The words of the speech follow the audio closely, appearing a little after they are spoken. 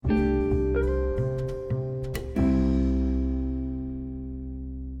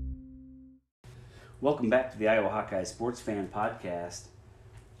Welcome back to the Iowa Hawkeye Sports Fan Podcast.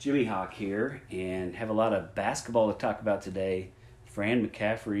 Jimmy Hawk here, and have a lot of basketball to talk about today. Fran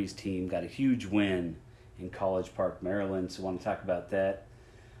McCaffery's team got a huge win in College Park, Maryland, so I want to talk about that.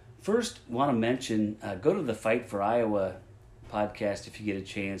 First, want to mention, go to the Fight for Iowa podcast if you get a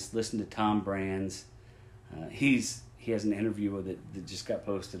chance. Listen to Tom Brands. He has an interview with it that just got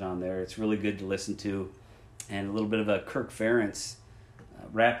posted on there. It's really good to listen to, and a little bit of a Kirk Ferentz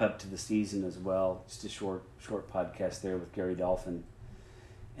wrap up to the season as well. Just a short podcast there with Gary Dolphin.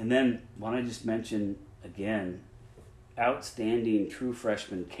 And then want to just mention again, outstanding true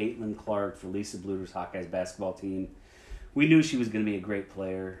freshman Caitlin Clark for Lisa Bluder's Hawkeyes basketball team. We knew she was going to be a great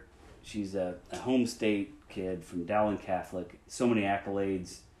player. She's a home state kid from Dowling Catholic. So many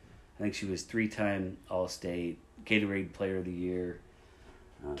accolades. I think she was 3-time All-State, Gatorade Player of the Year,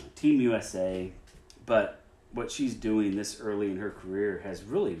 Team USA. But what she's doing this early in her career has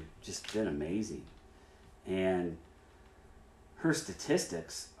really just been amazing. And her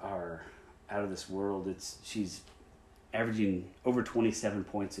statistics are out of this world. She's averaging over 27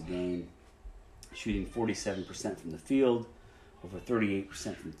 points a game, shooting 47% from the field, over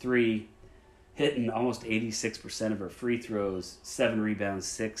 38% from three, hitting almost 86% of her free throws, 7 rebounds,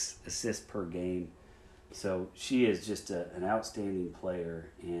 6 assists per game. So she is just an outstanding player,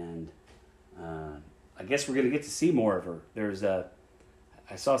 and I guess we're going to get to see more of her.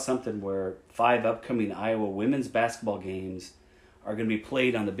 I saw something where 5 upcoming Iowa women's basketball games are going to be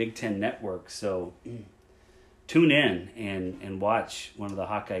played on the Big Ten Network. So tune in and watch one of the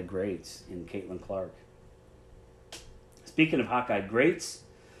Hawkeye greats in Caitlin Clark. Speaking of Hawkeye greats,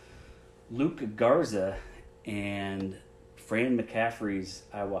 Luka Garza and Fran McCaffery's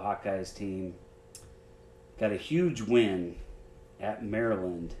Iowa Hawkeyes team got a huge win at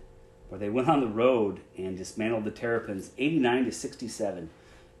Maryland, where they went on the road and dismantled the Terrapins 89-67.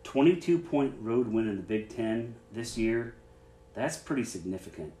 22-point road win in the Big Ten this year. That's pretty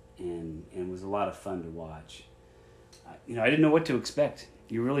significant and was a lot of fun to watch. I didn't know what to expect.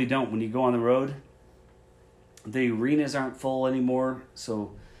 You really don't when you go on the road. The arenas aren't full anymore,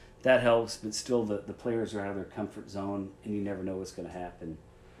 so that helps, but still the players are out of their comfort zone, and you never know what's going to happen.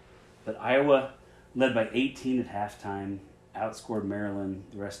 But Iowa led by 18 at halftime, outscored Maryland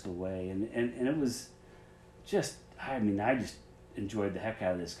the rest of the way, and it was just, I just enjoyed the heck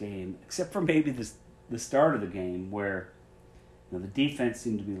out of this game, except for maybe the start of the game where the defense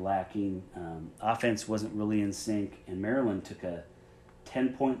seemed to be lacking, offense wasn't really in sync, and Maryland took a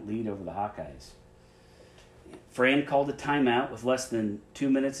 10-point lead over the Hawkeyes. Fran called a timeout with less than 2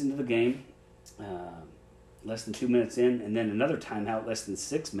 minutes into the game, less than 2 minutes in, and then another timeout less than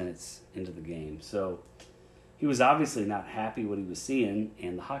 6 minutes into the game. So he was obviously not happy what he was seeing,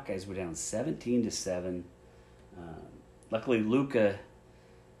 and the Hawkeyes were down 17-7. Luckily, Luka,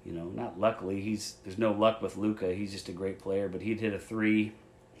 not luckily, there's no luck with Luka. He's just a great player, but he'd hit a 3,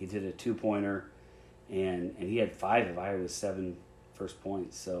 he'd hit a 2-pointer, and he had 5 of Iowa's 7 first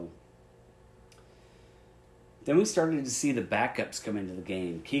points. So then we started to see the backups come into the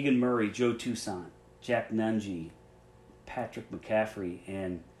game. Keegan Murray, Joe Toussaint, Jack Nunge, Patrick McCaffery,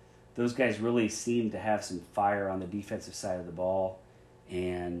 and those guys really seemed to have some fire on the defensive side of the ball,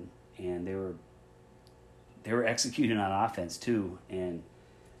 and they were executing on offense too, and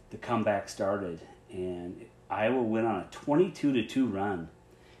the comeback started, and Iowa went on a 22-2 run,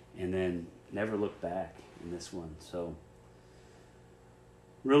 and then never looked back in this one. So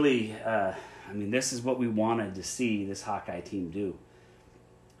really, this is what we wanted to see this Hawkeye team do.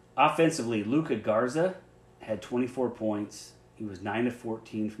 Offensively, Luka Garza had 24 points. He was 9 of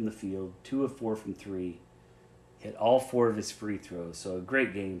 14 from the field, 2 of 4 from 3. Hit all 4 of his free throws, so a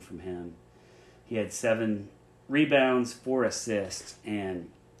great game from him. He had 7 rebounds, 4 assists, and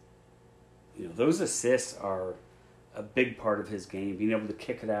those assists are a big part of his game, being able to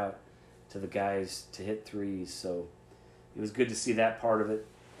kick it out to the guys to hit threes. So it was good to see that part of it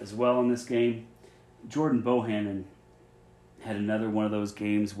as well in this game. Jordan Bohannon had another one of those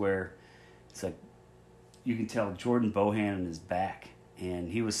games where it's like you can tell Jordan Bohannon is back, and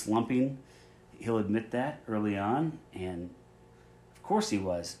he was slumping. He'll admit that early on, and of course he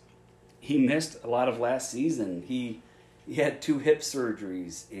was. He missed a lot of last season. He had 2 hip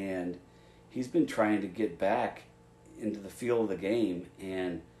surgeries, and he's been trying to get back into the feel of the game,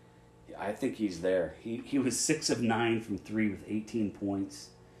 and I think he's there. He was 6 of 9 from 3 with 18 points,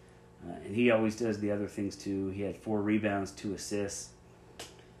 and he always does the other things too. He had 4 rebounds, 2 assists.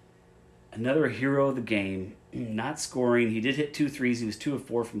 Another hero of the game, not scoring. He did hit 2 threes. He was 2 of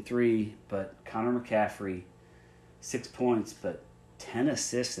 4 from 3, but Connor McCaffery, 6 points, but 10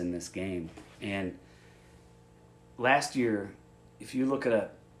 assists in this game. And last year, if you look it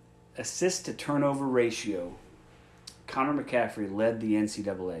up, assist to turnover ratio, Connor McCaffrey led the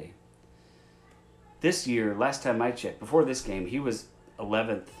NCAA. This year, last time I checked, before this game, he was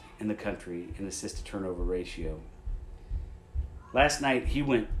 11th in the country in assist to turnover ratio. Last night, he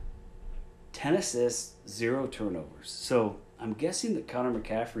went 10 assists, 0 turnovers. So I'm guessing that Connor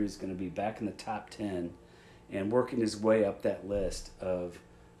McCaffrey is going to be back in the top 10 and working his way up that list of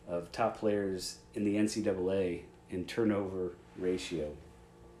top players in the NCAA in turnover ratio.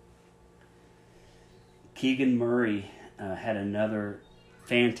 Keegan Murray had another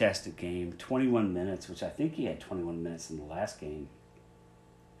fantastic game, 21 minutes, which I think he had 21 minutes in the last game.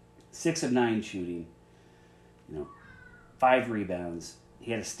 6 of 9 shooting, 5 rebounds.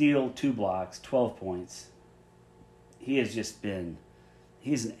 He had a steal, 2 blocks, 12 points. He has just been,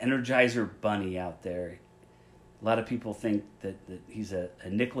 he's an Energizer bunny out there. A lot of people think that he's a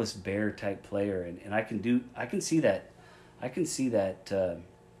Nicholas Baer type player, and I can see that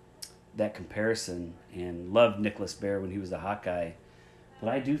that comparison, and loved Nicholas Baer when he was a Hawkeye. But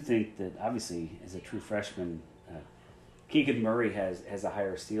I do think that obviously as a true freshman, Keegan Murray has a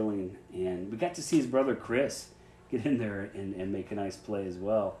higher ceiling, and we got to see his brother Chris get in there and make a nice play as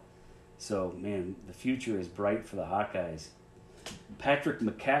well. So man, the future is bright for the Hawkeyes. Patrick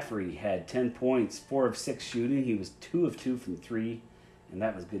McCaffrey had 10 points, 4 of 6 shooting. He was 2 of 2 from 3, and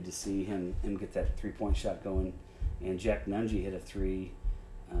that was good to see him get that 3-point shot going. And Jack Nunge hit a 3.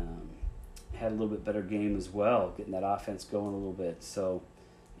 Had a little bit better game as well, getting that offense going a little bit. So,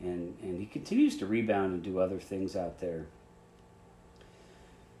 and he continues to rebound and do other things out there.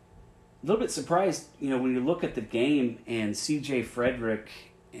 A little bit surprised, when you look at the game and C.J. Frederick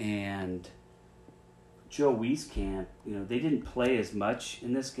and Joe Wieskamp, they didn't play as much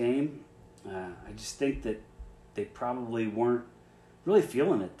in this game. I just think that they probably weren't really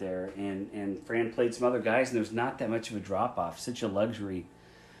feeling it there. And Fran played some other guys, and there's not that much of a drop-off. Such a luxury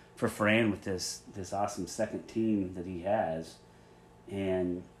for Fran with this awesome second team that he has.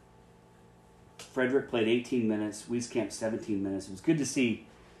 And Frederick played 18 minutes, Wieskamp 17 minutes. It was good to see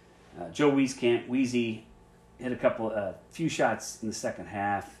Joe Wieskamp, Weezy, hit a few shots in the second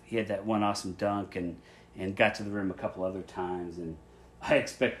half. He had that one awesome dunk and got to the rim a couple other times. And I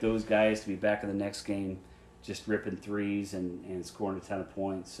expect those guys to be back in the next game just ripping threes and scoring a ton of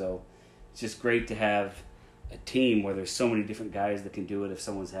points. So it's just great to have a team where there's so many different guys that can do it if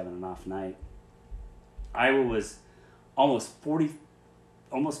someone's having an off night. Iowa was almost 54%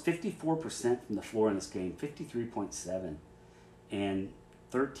 from the floor in this game, 53.7, and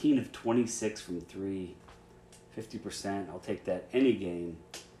 13 of 26 from 3, 50%. I'll take that any game.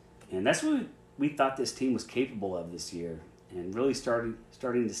 And that's what we thought this team was capable of this year. And really starting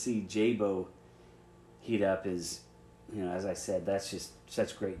to see Jabo heat up is, as I said, that's just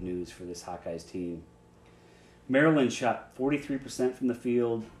such great news for this Hawkeyes team. Maryland shot 43% from the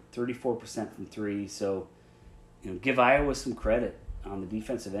field, 34% from 3. So, give Iowa some credit on the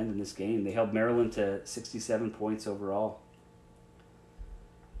defensive end in this game. They held Maryland to 67 points overall.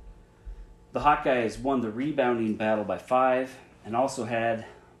 The Hawkeyes won the rebounding battle by 5 and also had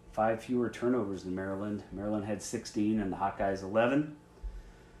 5 fewer turnovers than Maryland. Maryland had 16 and the Hawkeyes 11.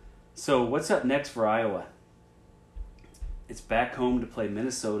 So what's up next for Iowa? It's back home to play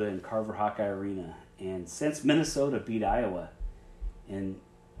Minnesota in Carver Hawkeye Arena. And since Minnesota beat Iowa in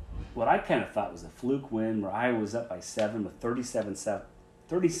what I kind of thought was a fluke win where Iowa was up by 7 with 37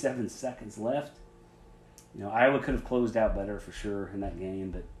 seconds left, Iowa could have closed out better for sure in that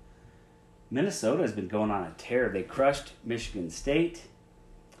game, but Minnesota has been going on a tear. They crushed Michigan State.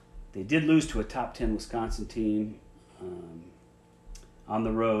 They did lose to a top 10 Wisconsin team on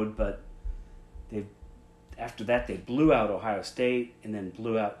the road, but after that they blew out Ohio State and then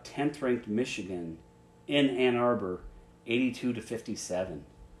blew out 10th ranked Michigan in Ann Arbor 82-57.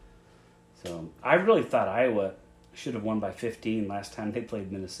 So I really thought Iowa should have won by 15 last time they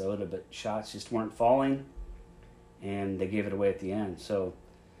played Minnesota, but shots just weren't falling and they gave it away at the end. So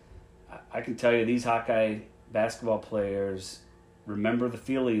I can tell you these Hawkeye basketball players remember the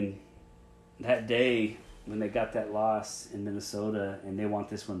feeling that day when they got that loss in Minnesota, and they want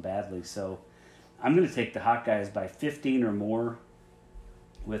this one badly. So I'm going to take the Hawkeyes by 15 or more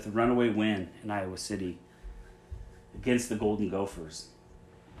with a runaway win in Iowa City against the Golden Gophers.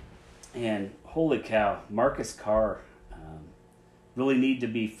 And holy cow, Marcus Carr, really need to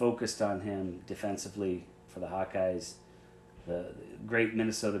be focused on him defensively for the Hawkeyes. The great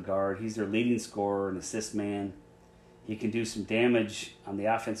Minnesota guard. He's their leading scorer and assist man. He can do some damage on the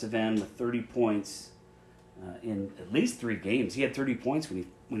offensive end with 30 points in at least 3 games. He had 30 points when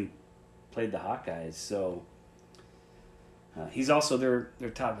he played the Hawkeyes. So he's also their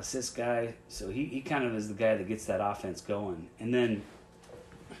top assist guy. So he kind of is the guy that gets that offense going. And then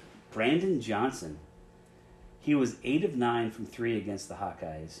Brandon Johnson. He was 8 of 9 from 3 against the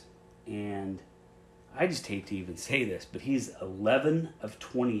Hawkeyes. And I just hate to even say this, but he's 11 of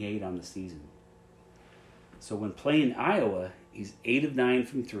 28 on the season. So when playing Iowa, he's 8 of 9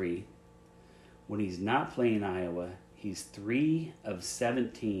 from 3. When he's not playing Iowa, he's 3 of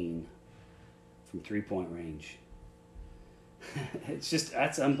 17 from three-point range.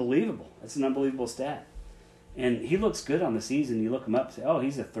 That's unbelievable. That's an unbelievable stat. And he looks good on the season. You look him up and say, oh,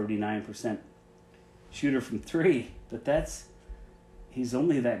 he's a 39% shooter from 3. But he's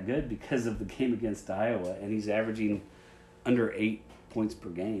only that good because of the game against Iowa. And he's averaging under 8 points per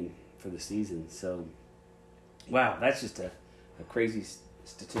game for the season. So, wow, that's just a crazy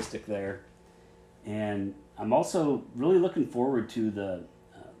statistic there. And I'm also really looking forward to the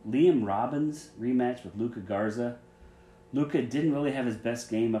Liam Robbins rematch with Luka Garza. Luka didn't really have his best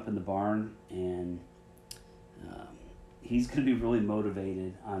game up in the barn, and he's going to be really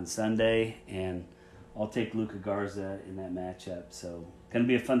motivated on Sunday, and I'll take Luka Garza in that matchup. So, going to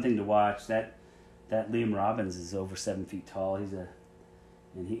be a fun thing to watch. That Liam Robbins is over 7 feet tall. He's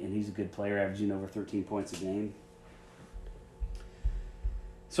a good player, averaging over 13 points a game.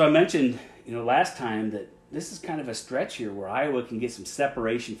 So I mentioned, last time that this is kind of a stretch here where Iowa can get some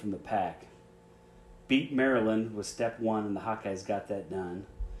separation from the pack. Beat Maryland was step 1, and the Hawkeyes got that done.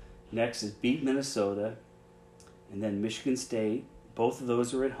 Next is beat Minnesota, and then Michigan State. Both of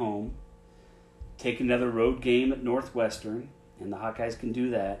those are at home. Take another road game at Northwestern, and the Hawkeyes can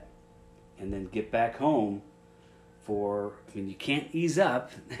do that. And then get back home you can't ease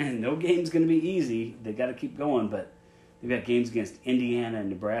up. No game's going to be easy. They got to keep going, but they've got games against Indiana and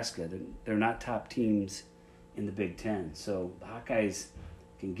Nebraska. They're not top teams in the Big Ten. So the Hawkeyes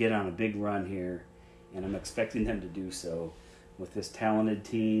can get on a big run here, and I'm expecting them to do so with this talented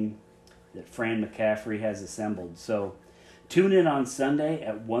team that Fran McCaffrey has assembled. So tune in on Sunday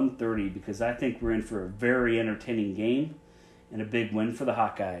at 1:30 because I think we're in for a very entertaining game and a big win for the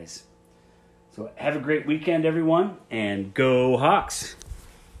Hawkeyes. So have a great weekend, everyone, and go Hawks!